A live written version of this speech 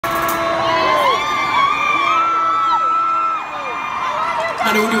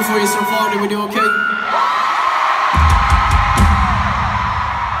How did we do for you so far? Did we do okay?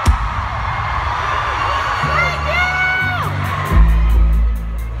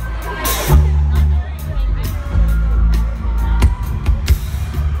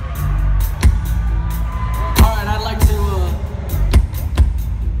 Alright, I'd like to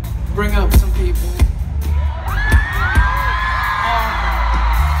bring up some people.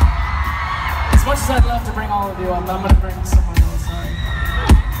 As much as I'd love to bring all of you up, I'm going to bring someone else up.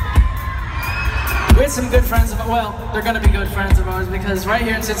 We had some good friends of ours. Well, they're going to be good friends of ours because right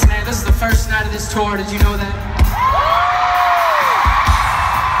here in Cincinnati, this is the first night of this tour. Did you know that?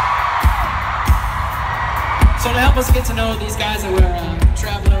 So to help us get to know these guys that we're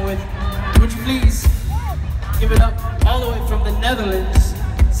traveling with, would you please give it up all the way from the Netherlands,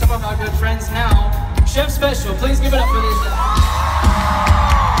 some of our good friends now, Chef Special. Please give it up for these guys.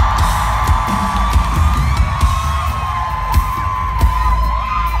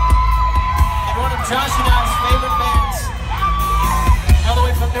 Josh and I's favorite bands, all the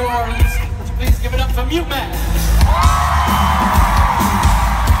way from New Orleans. Would you please give it up for Mutemath?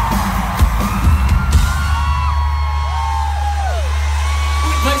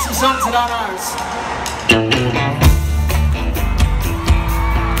 We can play some songs that aren't ours.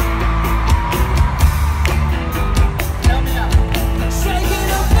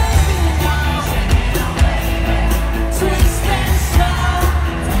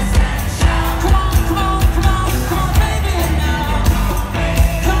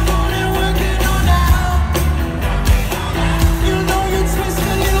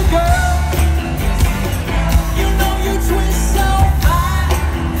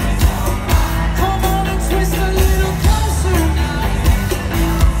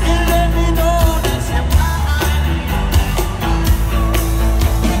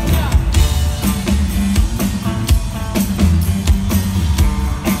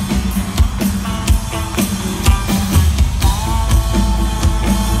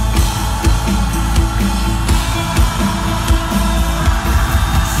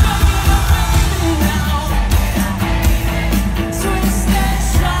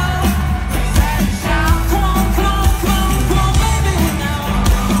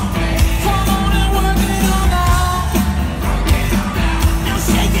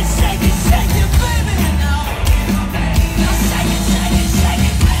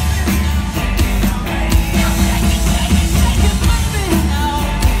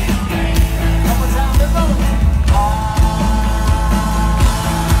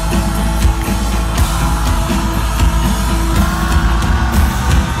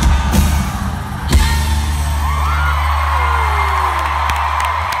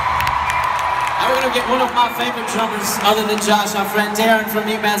 Get one of my favorite drummers, other than Josh, our friend Darren from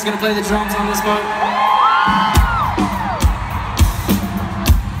Mutemath is going to play the drums on this part.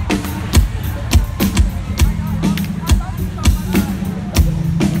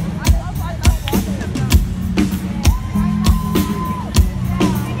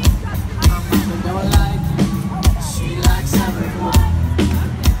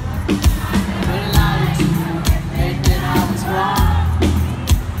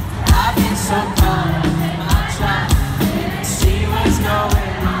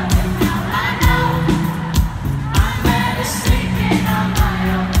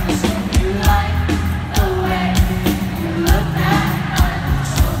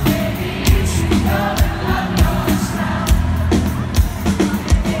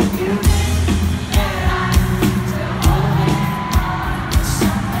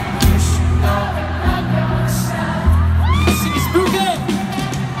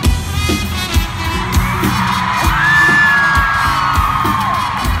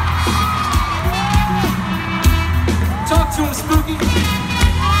 Spooky.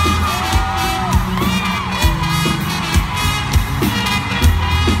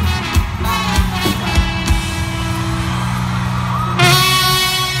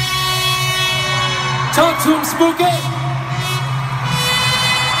 Talk to him, Spooky.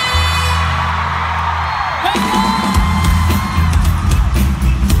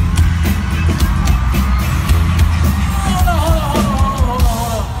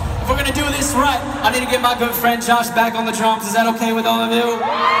 Right, I need to get my good friend Josh back on the drums. Is that okay with all of you?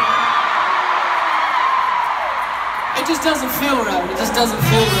 It just doesn't feel right. It just doesn't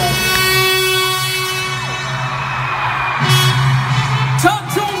feel right.